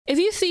If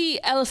you see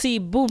Elsie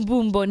Boom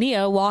Boom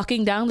Bonilla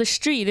walking down the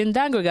street in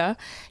Dangraga,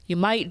 you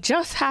might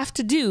just have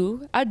to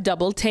do a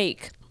double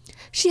take.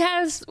 She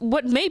has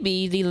what may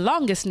be the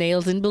longest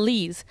nails in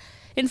Belize.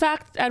 In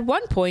fact, at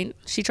one point,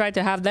 she tried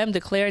to have them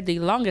declared the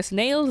longest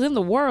nails in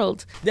the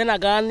world. Then I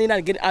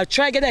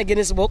try getting a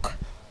Guinness book,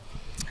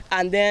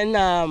 and then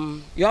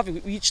you have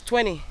to reach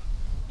 20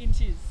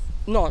 inches.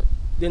 No,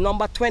 the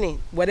number 20.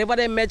 Whatever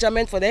the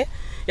measurement for there,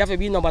 you have to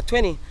be number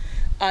 20.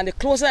 And the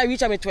closer I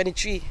reach, I'm at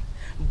 23.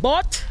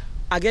 But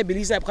I get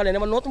Belize because I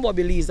never know nothing about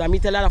Belize. I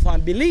meet a lot of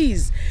from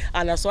Belize,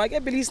 and so I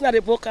get Belize in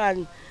the book,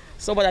 and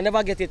so but I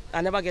never get it.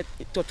 I never get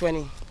it to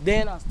 20.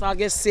 Then I start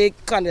get sick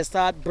and I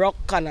start broke,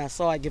 and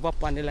so I give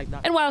up on it like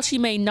that. And while she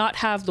may not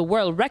have the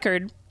world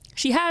record,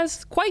 she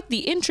has quite the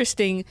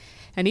interesting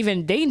and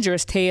even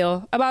dangerous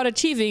tale about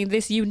achieving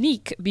this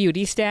unique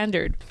beauty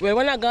standard. Well,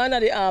 when I go to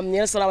the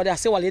nail salon, I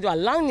say, well, you do a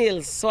long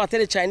nails. So I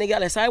tell the Chinese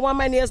girl, I say, I want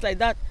my nails like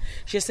that.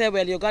 She said,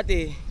 well, you got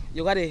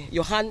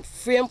your hand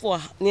frame for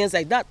nails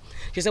like that.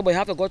 She said, but you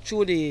have to go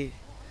through the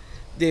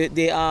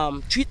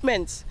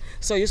treatments.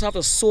 So you just have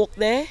to soak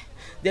there,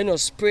 then you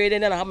spray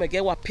them, then I have to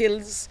get what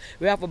pills.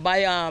 We have to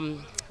buy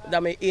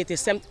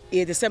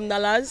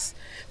 $87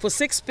 for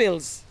 6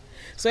 pills.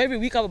 So every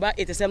week I have about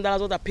 $87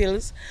 worth of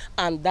pills,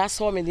 and that's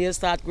how my nails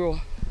start grow.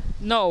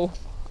 No,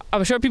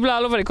 I'm sure people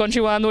all over the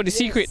country want to know the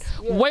secret.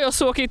 Yes. Where you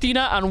soak it,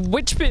 Tina, and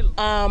which pill?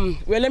 Well,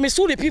 let me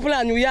sue the people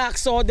in New York,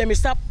 so they may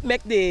stop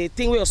make the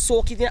thing where you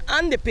soak it in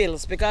and the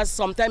pills, because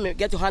sometimes you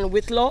get your hand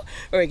with low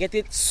or you get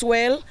it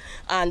swell,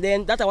 and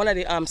then that's one of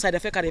the side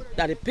effects of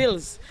the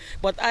pills.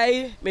 But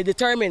I may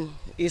determine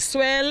it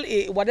swell,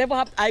 whatever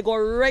happens, I go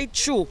right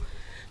through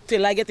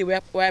till I get it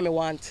where I may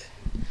want.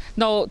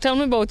 Now, tell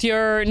me about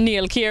your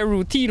nail care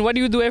routine. What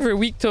do you do every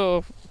week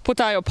to put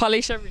on your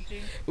polish,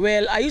 everything?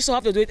 Well, I used to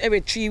have to do it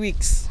every 3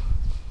 weeks.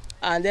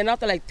 And then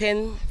after like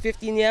 10,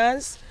 15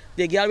 years,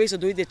 the girl used to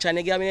do it, the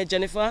Chinese girl named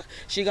Jennifer,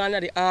 she got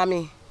into the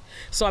army.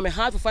 So I'm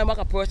hard to find back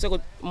a person who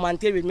could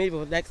maintain with me.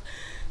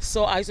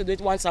 So I used to do it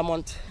once a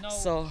month. Now,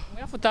 so we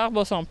have to talk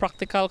about some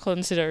practical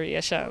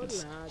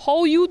considerations.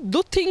 How you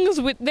do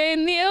things with their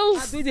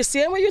nails? I do it the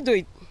same way you do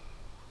it.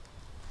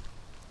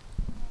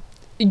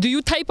 Do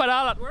you type at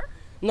all at work?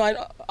 No,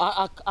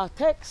 I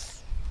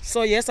text.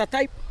 So yes, I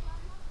type.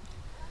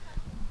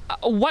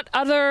 What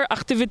other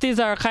activities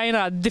are kind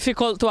of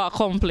difficult to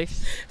accomplish?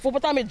 For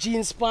put on my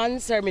jeans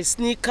pants or my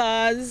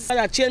sneakers.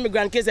 I change my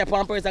grandkids their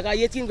pampers. I got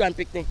 18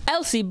 grandpicnic.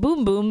 Elsie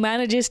Boom Boom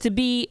manages to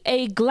be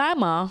a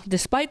glamour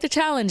despite the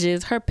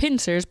challenges her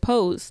pincers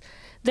pose.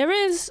 There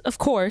is, of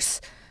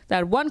course,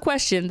 that one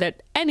question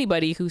that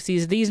anybody who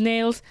sees these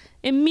nails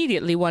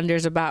immediately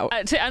wonders about.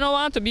 I don't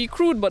want to be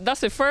crude, but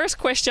that's the first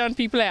question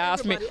people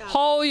ask me.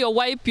 How you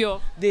wipe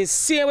your... The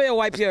same way you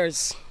wipe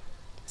yours.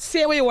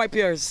 Same way you wipe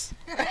yours.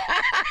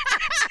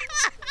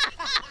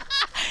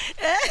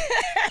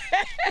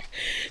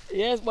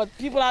 Yes, but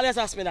people always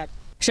ask me that.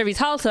 Cherise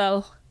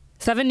Halsell,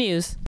 7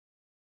 News.